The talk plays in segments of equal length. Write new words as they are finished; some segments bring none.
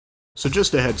So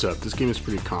just a heads up, this game is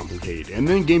pretty complicated, and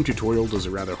the in-game tutorial does a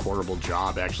rather horrible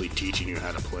job actually teaching you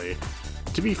how to play.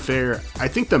 To be fair, I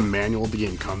think the manual the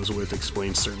game comes with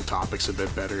explains certain topics a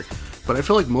bit better, but I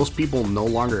feel like most people no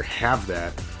longer have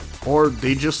that, or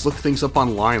they just look things up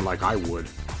online like I would.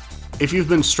 If you've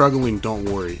been struggling, don't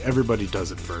worry, everybody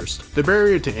does it first. The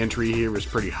barrier to entry here is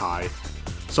pretty high,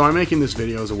 so I'm making this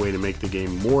video as a way to make the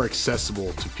game more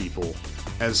accessible to people,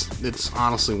 as it's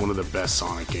honestly one of the best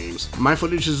Sonic games. My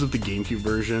footage is of the GameCube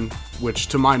version, which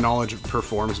to my knowledge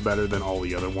performs better than all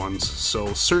the other ones,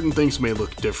 so certain things may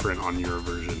look different on your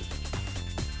version.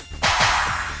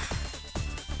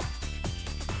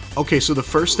 Okay, so the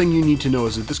first thing you need to know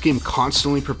is that this game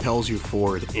constantly propels you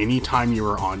forward anytime you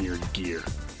are on your gear.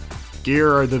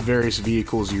 Gear are the various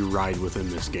vehicles you ride within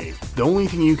this game. The only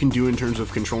thing you can do in terms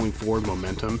of controlling forward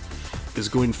momentum is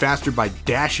going faster by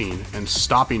dashing and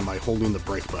stopping by holding the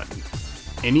brake button.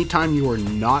 Anytime you are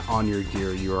not on your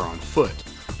gear, you are on foot.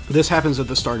 This happens at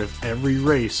the start of every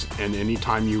race and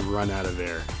anytime you run out of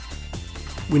air.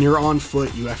 When you're on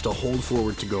foot, you have to hold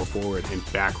forward to go forward and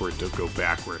backward to go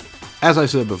backward. As I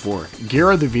said before, gear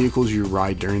are the vehicles you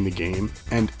ride during the game,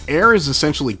 and air is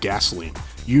essentially gasoline.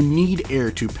 You need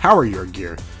air to power your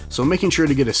gear, so making sure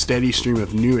to get a steady stream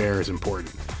of new air is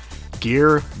important.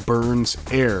 Gear burns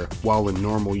air while in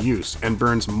normal use, and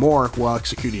burns more while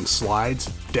executing slides,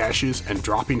 dashes, and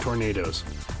dropping tornadoes.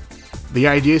 The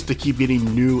idea is to keep getting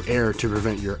new air to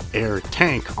prevent your air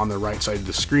tank on the right side of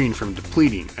the screen from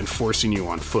depleting and forcing you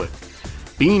on foot.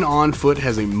 Being on foot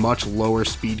has a much lower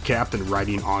speed cap than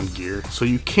riding on gear, so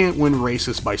you can't win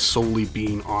races by solely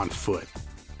being on foot.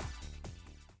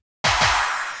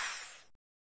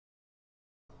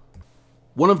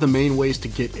 One of the main ways to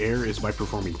get air is by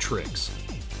performing tricks.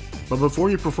 But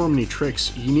before you perform any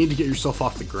tricks, you need to get yourself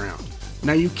off the ground.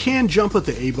 Now you can jump with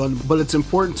the A button, but it's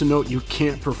important to note you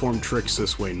can't perform tricks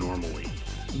this way normally.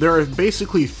 There are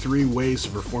basically three ways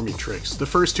of performing tricks, the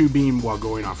first two being while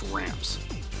going off ramps.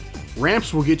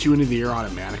 Ramps will get you into the air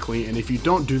automatically, and if you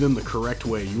don't do them the correct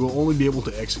way, you will only be able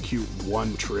to execute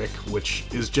one trick, which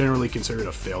is generally considered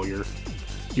a failure.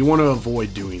 You want to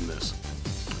avoid doing this.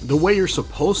 The way you're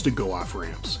supposed to go off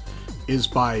ramps is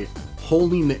by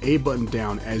holding the A button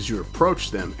down as you approach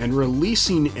them and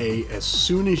releasing A as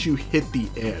soon as you hit the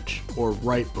edge or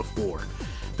right before.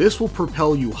 This will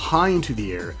propel you high into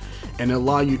the air and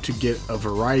allow you to get a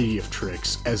variety of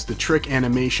tricks as the trick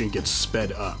animation gets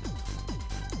sped up.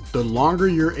 The longer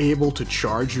you're able to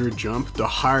charge your jump, the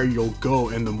higher you'll go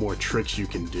and the more tricks you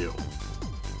can do.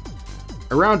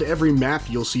 Around every map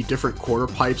you'll see different quarter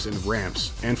pipes and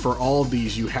ramps, and for all of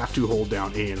these you have to hold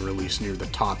down A and release near the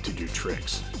top to do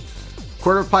tricks.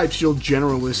 Quarter pipes you'll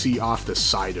generally see off the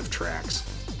side of tracks.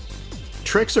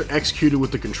 Tricks are executed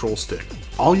with the control stick.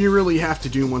 All you really have to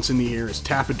do once in the air is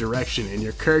tap a direction and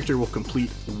your character will complete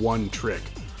one trick.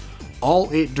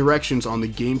 All 8 directions on the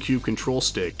GameCube control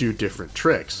stick do different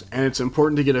tricks, and it's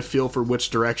important to get a feel for which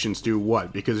directions do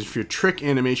what, because if your trick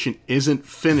animation isn't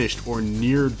finished or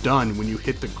near done when you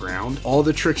hit the ground, all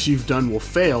the tricks you've done will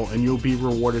fail and you'll be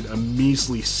rewarded a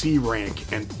measly C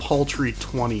rank and paltry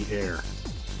 20 air.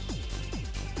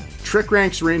 Trick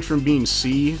ranks range from being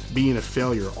C, being a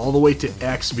failure, all the way to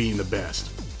X being the best.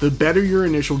 The better your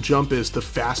initial jump is, the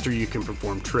faster you can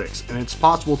perform tricks, and it's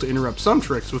possible to interrupt some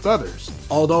tricks with others.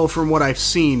 Although from what I've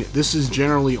seen, this is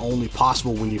generally only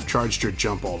possible when you've charged your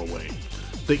jump all the way.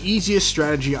 The easiest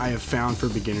strategy I have found for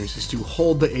beginners is to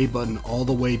hold the A button all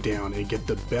the way down and get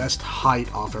the best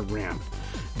height off a ramp,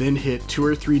 then hit 2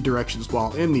 or 3 directions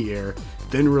while in the air,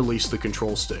 then release the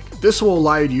control stick. This will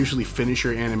allow you to usually finish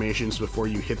your animations before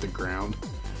you hit the ground,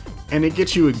 and it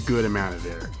gets you a good amount of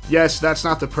air. Yes, that's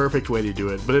not the perfect way to do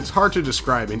it, but it's hard to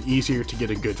describe and easier to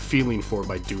get a good feeling for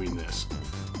by doing this.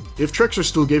 If tricks are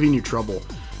still giving you trouble,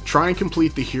 try and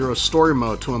complete the hero story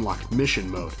mode to unlock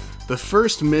mission mode. The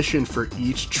first mission for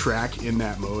each track in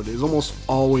that mode is almost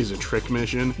always a trick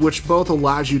mission, which both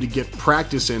allows you to get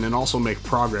practice in and also make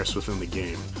progress within the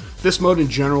game. This mode in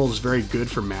general is very good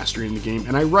for mastering the game,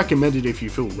 and I recommend it if you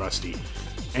feel rusty.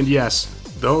 And yes,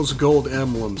 those gold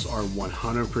emblems are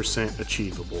 100%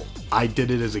 achievable. I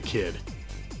did it as a kid.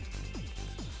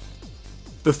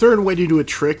 The third way to do a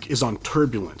trick is on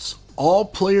turbulence. All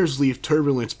players leave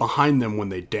turbulence behind them when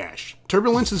they dash.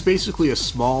 Turbulence is basically a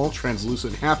small,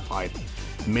 translucent half pipe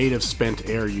made of spent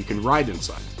air you can ride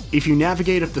inside. If you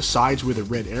navigate up the sides where the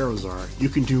red arrows are, you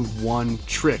can do one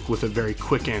trick with a very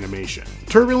quick animation.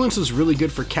 Turbulence is really good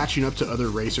for catching up to other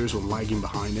racers when lagging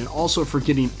behind, and also for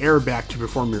getting air back to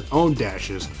perform your own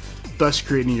dashes, thus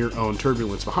creating your own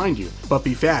turbulence behind you. But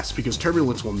be fast, because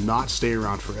turbulence will not stay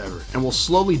around forever, and will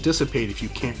slowly dissipate if you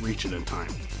can't reach it in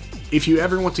time. If you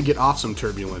ever want to get off some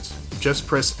turbulence, just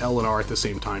press L and R at the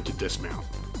same time to dismount.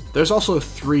 There's also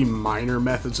 3 minor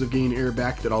methods of getting air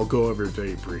back that I'll go over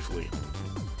very briefly.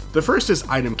 The first is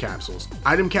item capsules.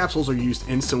 Item capsules are used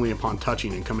instantly upon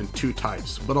touching and come in 2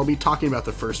 types, but I'll be talking about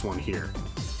the first one here.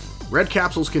 Red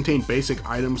capsules contain basic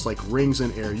items like rings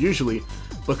and air usually,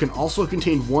 but can also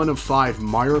contain one of 5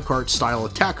 Mario Kart style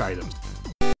attack items.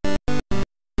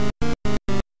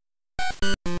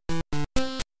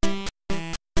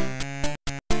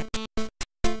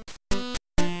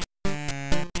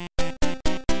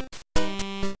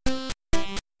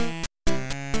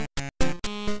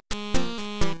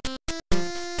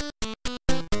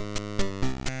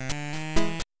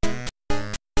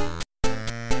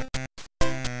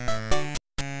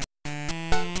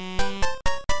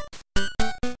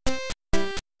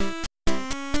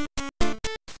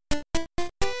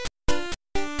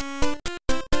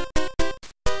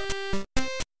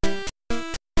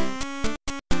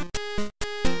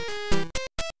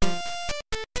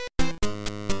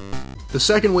 The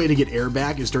second way to get air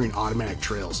back is during automatic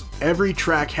trails. Every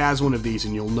track has one of these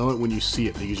and you'll know it when you see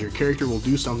it because your character will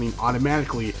do something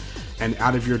automatically and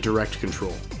out of your direct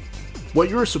control. What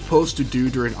you are supposed to do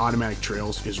during automatic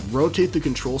trails is rotate the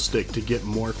control stick to get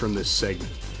more from this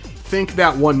segment. Think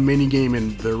that one minigame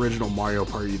in the original Mario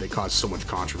Party that caused so much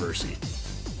controversy.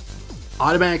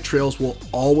 Automatic trails will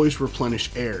always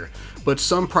replenish air, but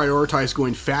some prioritize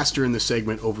going faster in the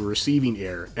segment over receiving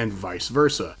air and vice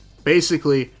versa.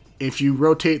 Basically, if you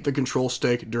rotate the control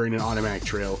stick during an automatic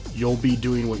trail, you'll be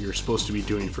doing what you're supposed to be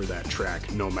doing for that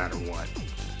track, no matter what.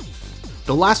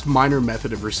 The last minor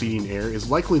method of receiving air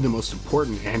is likely the most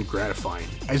important and gratifying.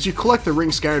 As you collect the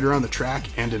rings scattered around the track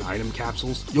and in item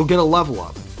capsules, you'll get a level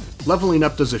up. Leveling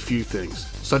up does a few things,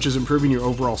 such as improving your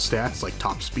overall stats like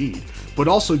top speed, but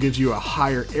also gives you a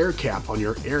higher air cap on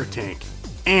your air tank,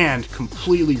 and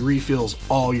completely refills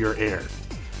all your air.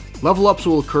 Level ups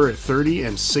will occur at 30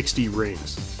 and 60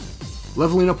 rings.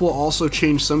 Leveling up will also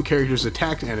change some characters'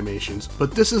 attack animations,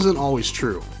 but this isn't always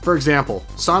true. For example,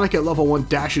 Sonic at level 1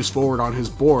 dashes forward on his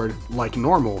board like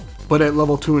normal, but at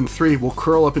level 2 and 3 will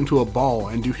curl up into a ball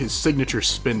and do his signature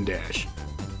spin dash.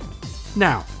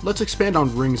 Now, let's expand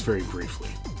on rings very briefly.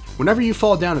 Whenever you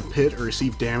fall down a pit or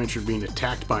receive damage from being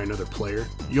attacked by another player,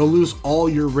 you'll lose all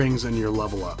your rings and your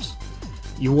level ups.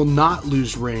 You will not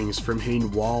lose rings from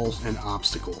hitting walls and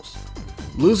obstacles.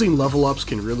 Losing level ups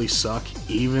can really suck,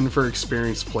 even for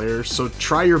experienced players, so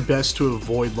try your best to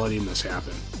avoid letting this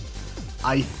happen.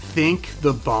 I think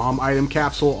the bomb item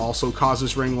capsule also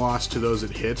causes ring loss to those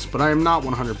it hits, but I am not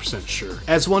 100% sure.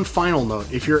 As one final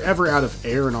note, if you're ever out of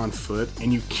air and on foot,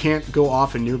 and you can't go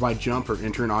off a nearby jump or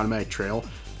enter an automatic trail,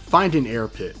 find an air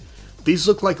pit. These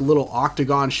look like little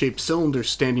octagon-shaped cylinders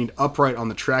standing upright on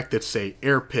the track that say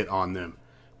air pit on them.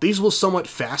 These will somewhat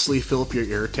fastly fill up your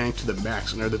air tank to the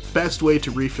max and are the best way to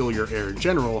refill your air in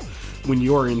general when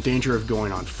you are in danger of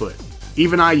going on foot.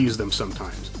 Even I use them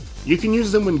sometimes. You can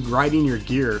use them when grinding your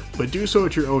gear, but do so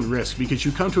at your own risk because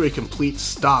you come to a complete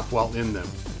stop while in them.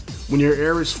 When your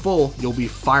air is full, you'll be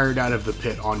fired out of the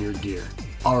pit on your gear.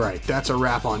 Alright, that's a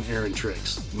wrap on air and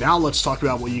tricks. Now let's talk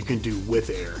about what you can do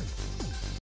with air.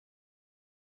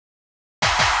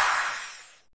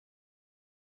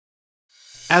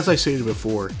 As I stated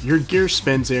before, your gear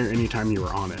spends air anytime you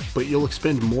are on it, but you'll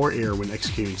expend more air when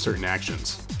executing certain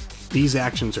actions. These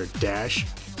actions are dash,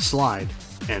 slide,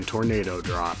 and tornado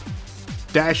drop.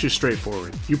 Dash is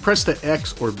straightforward. You press the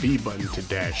X or B button to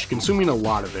dash, consuming a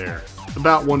lot of air,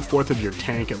 about 1/4 of your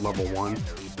tank at level 1,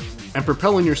 and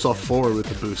propelling yourself forward with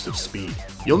a boost of speed.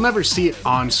 You'll never see it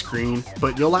on screen,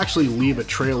 but you'll actually leave a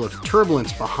trail of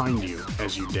turbulence behind you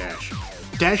as you dash.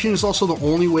 Dashing is also the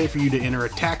only way for you to enter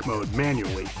attack mode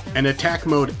manually, and attack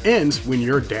mode ends when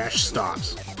your dash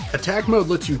stops. Attack mode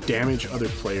lets you damage other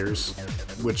players,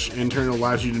 which in turn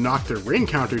allows you to knock their ring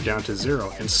counter down to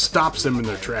 0 and stops them in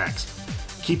their tracks.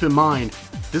 Keep in mind,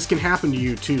 this can happen to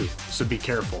you too, so be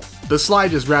careful. The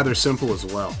slide is rather simple as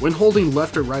well. When holding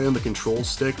left or right on the control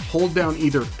stick, hold down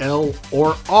either L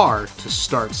or R to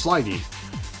start sliding.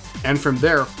 And from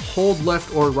there, hold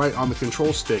left or right on the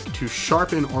control stick to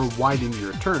sharpen or widen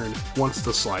your turn once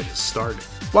the slide is started.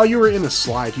 While you are in a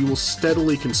slide, you will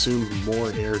steadily consume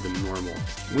more air than normal.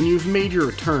 When you've made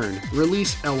your turn,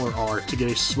 release L or R to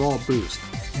get a small boost,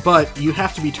 but you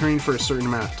have to be turning for a certain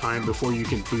amount of time before you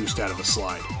can boost out of a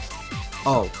slide.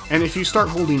 Oh, and if you start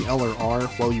holding L or R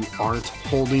while you aren't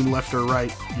holding left or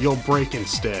right, you'll break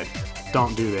instead.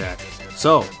 Don't do that.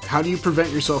 So, how do you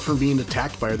prevent yourself from being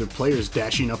attacked by other players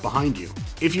dashing up behind you?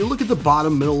 If you look at the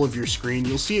bottom middle of your screen,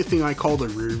 you'll see a thing I call the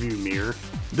rearview mirror.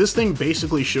 This thing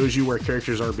basically shows you where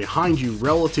characters are behind you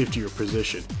relative to your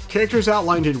position. Characters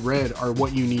outlined in red are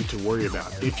what you need to worry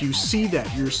about. If you see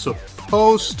that, you're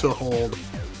supposed to hold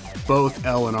both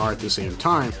L and R at the same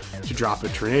time to drop a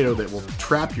tornado that will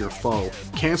trap your foe,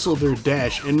 cancel their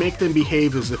dash, and make them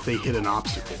behave as if they hit an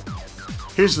obstacle.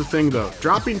 Here's the thing though,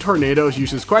 dropping tornadoes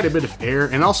uses quite a bit of air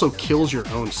and also kills your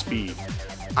own speed.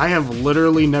 I have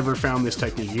literally never found this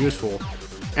technique useful,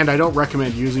 and I don't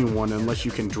recommend using one unless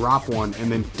you can drop one and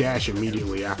then dash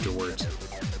immediately afterwards.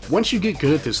 Once you get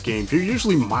good at this game, you're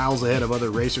usually miles ahead of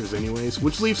other racers anyways,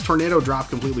 which leaves tornado drop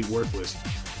completely worthless.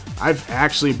 I've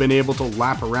actually been able to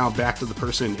lap around back to the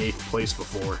person in 8th place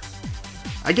before.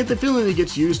 I get the feeling it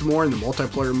gets used more in the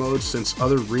multiplayer mode since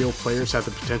other real players have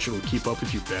the potential to keep up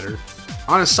with you better.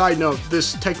 On a side note,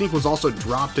 this technique was also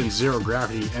dropped in Zero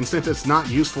Gravity, and since it's not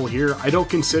useful here, I don't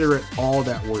consider it all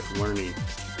that worth learning.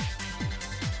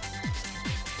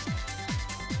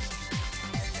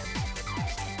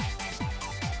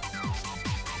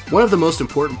 One of the most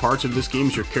important parts of this game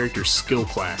is your character's skill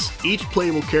class. Each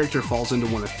playable character falls into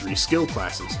one of 3 skill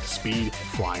classes: Speed,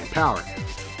 Fly, and Power.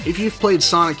 If you've played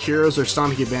Sonic Heroes or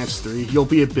Sonic Advance 3, you'll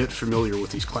be a bit familiar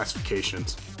with these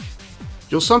classifications.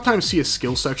 You'll sometimes see a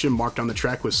skill section marked on the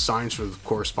track with signs for the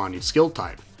corresponding skill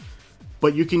type,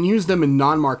 but you can use them in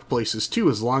non-marked places too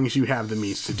as long as you have the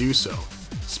means to do so.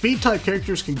 Speed type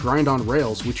characters can grind on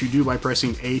rails, which you do by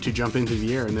pressing A to jump into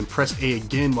the air and then press A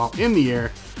again while in the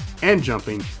air and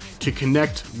jumping to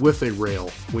connect with a rail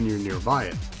when you're nearby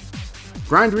it.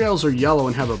 Grind rails are yellow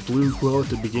and have a blue glow at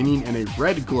the beginning and a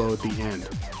red glow at the end.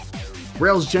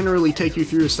 Rails generally take you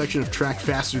through a section of track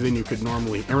faster than you could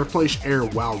normally and replace air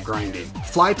while grinding.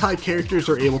 Fly type characters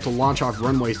are able to launch off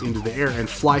runways into the air and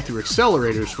fly through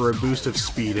accelerators for a boost of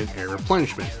speed and air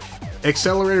replenishment.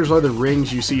 Accelerators are the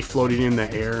rings you see floating in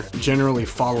the air, generally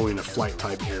following a flight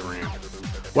type air ramp.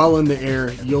 While in the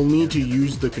air, you'll need to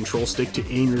use the control stick to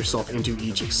aim yourself into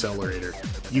each accelerator.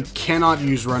 You cannot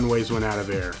use runways when out of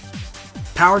air.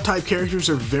 Power type characters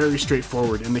are very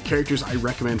straightforward and the characters I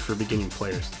recommend for beginning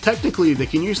players. Technically, they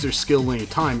can use their skill any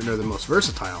time and are the most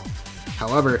versatile.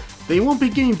 However, they won't be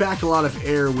getting back a lot of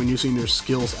air when using their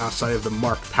skills outside of the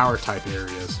marked power type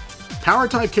areas. Power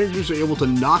type characters are able to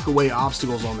knock away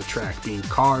obstacles on the track, being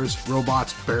cars,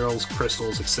 robots, barrels,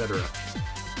 crystals, etc.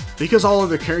 Because all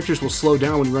other characters will slow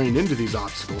down when running into these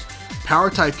obstacles,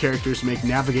 power type characters make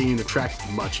navigating the track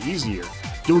much easier.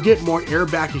 You'll get more air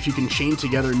back if you can chain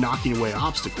together knocking away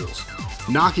obstacles.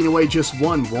 Knocking away just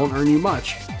one won't earn you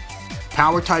much.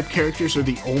 Power type characters are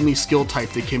the only skill type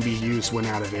that can be used when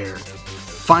out of air.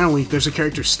 Finally, there's a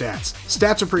character's stats.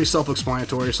 Stats are pretty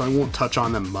self-explanatory, so I won't touch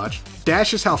on them much.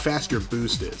 Dash is how fast your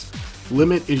boost is.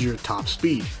 Limit is your top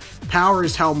speed. Power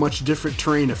is how much different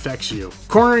terrain affects you.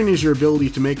 Cornering is your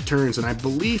ability to make turns and I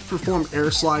believe perform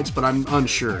air slides, but I'm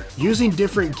unsure. Using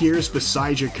different gears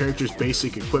besides your character's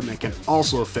basic equipment can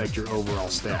also affect your overall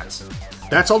stats.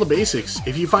 That's all the basics.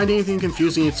 If you find anything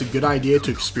confusing, it's a good idea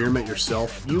to experiment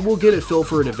yourself. You will get a feel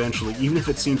for it eventually, even if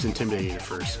it seems intimidating at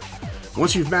first.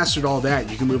 Once you've mastered all that,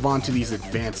 you can move on to these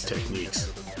advanced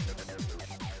techniques.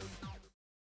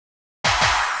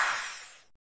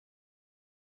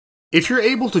 If you're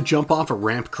able to jump off a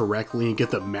ramp correctly and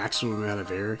get the maximum amount of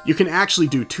air, you can actually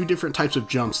do 2 different types of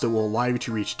jumps that will allow you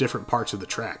to reach different parts of the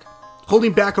track.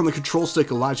 Holding back on the control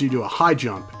stick allows you to do a high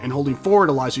jump, and holding forward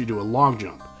allows you to do a long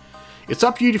jump. It's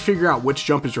up to you to figure out which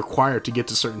jump is required to get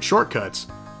to certain shortcuts,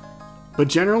 but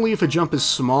generally if a jump is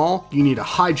small, you need a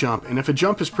high jump, and if a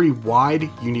jump is pretty wide,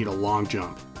 you need a long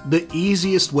jump. The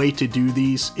easiest way to do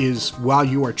these is while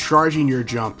you are charging your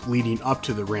jump leading up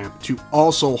to the ramp to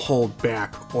also hold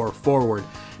back or forward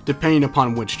depending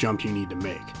upon which jump you need to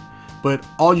make. But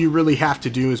all you really have to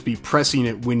do is be pressing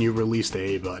it when you release the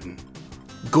A button.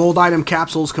 Gold item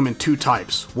capsules come in 2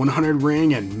 types, 100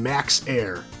 ring and max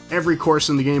air. Every course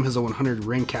in the game has a 100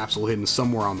 ring capsule hidden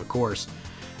somewhere on the course,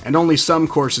 and only some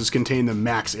courses contain the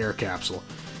max air capsule.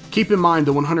 Keep in mind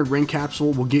the 100 ring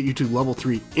capsule will get you to level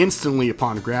 3 instantly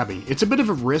upon grabbing. It's a bit of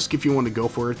a risk if you want to go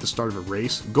for it at the start of a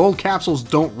race. Gold capsules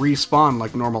don't respawn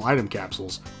like normal item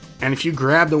capsules. And if you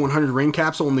grab the 100 ring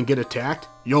capsule and then get attacked,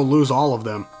 you'll lose all of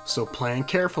them, so plan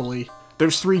carefully.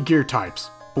 There's 3 gear types: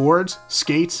 boards,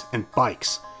 skates, and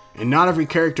bikes. And not every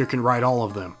character can ride all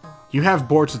of them. You have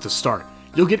boards at the start.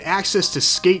 You'll get access to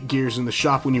skate gears in the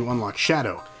shop when you unlock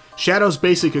Shadow. Shadow's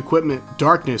basic equipment,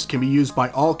 Darkness, can be used by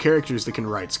all characters that can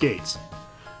ride skates.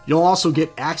 You'll also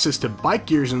get access to bike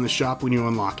gears in the shop when you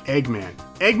unlock Eggman.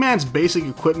 Eggman's basic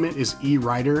equipment is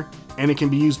E-Rider, and it can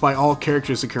be used by all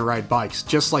characters that can ride bikes,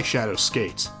 just like Shadow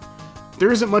skates.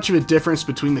 There isn't much of a difference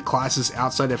between the classes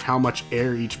outside of how much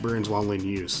air each burns while in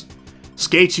use.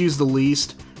 Skates use the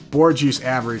least, boards use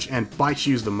average, and bikes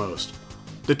use the most.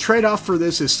 The trade-off for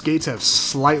this is skates have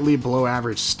slightly below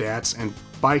average stats, and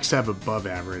bikes have above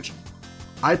average.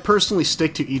 I personally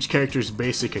stick to each character's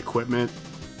basic equipment,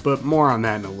 but more on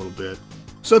that in a little bit.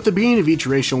 So at the beginning of each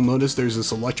race, you'll notice there's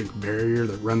this electric barrier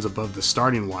that runs above the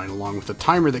starting line along with a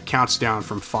timer that counts down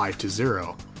from 5 to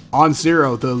 0. On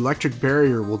 0, the electric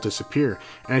barrier will disappear,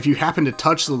 and if you happen to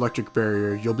touch the electric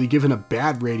barrier, you'll be given a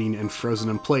bad rating and frozen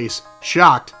in place,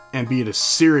 shocked, and be at a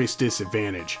serious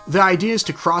disadvantage. The idea is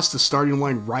to cross the starting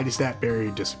line right as that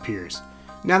barrier disappears.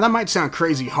 Now that might sound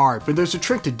crazy hard, but there's a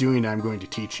trick to doing it I'm going to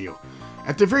teach you.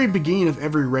 At the very beginning of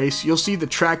every race, you'll see the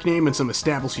track name and some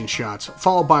establishing shots,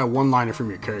 followed by a one-liner from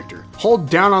your character. Hold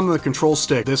down on the control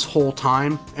stick this whole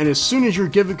time, and as soon as you're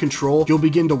given control, you'll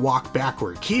begin to walk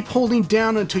backward. Keep holding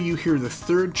down until you hear the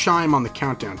third chime on the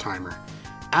countdown timer.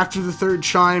 After the third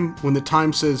chime, when the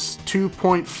time says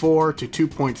 2.4 to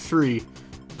 2.3,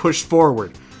 push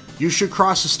forward. You should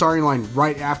cross the starting line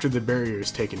right after the barrier is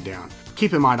taken down.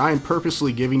 Keep in mind, I am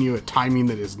purposely giving you a timing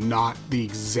that is not the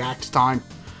exact time,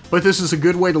 but this is a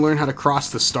good way to learn how to cross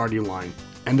the starting line.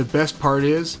 And the best part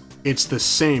is, it's the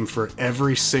same for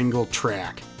every single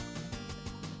track.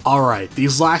 Alright,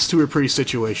 these last two are pretty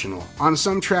situational. On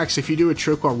some tracks, if you do a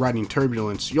trick while riding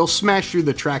Turbulence, you'll smash through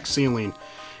the track ceiling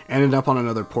and end up on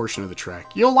another portion of the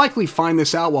track. You'll likely find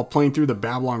this out while playing through the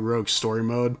Babylon Rogue story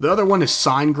mode. The other one is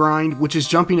Sign Grind, which is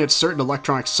jumping at certain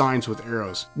electronic signs with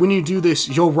arrows. When you do this,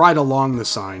 you'll ride along the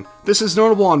sign. This is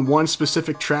notable on one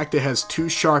specific track that has two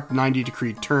sharp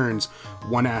 90-degree turns,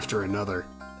 one after another.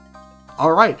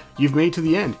 Alright, you've made it to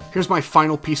the end. Here's my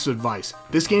final piece of advice.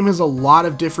 This game has a lot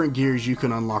of different gears you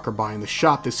can unlock or buy in the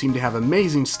shop that seem to have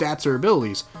amazing stats or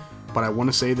abilities, but I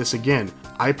want to say this again.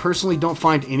 I personally don't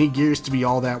find any gears to be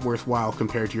all that worthwhile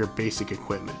compared to your basic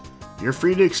equipment. You're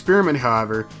free to experiment,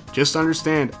 however, just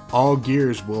understand all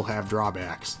gears will have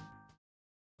drawbacks.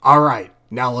 Alright,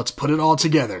 now let's put it all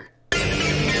together.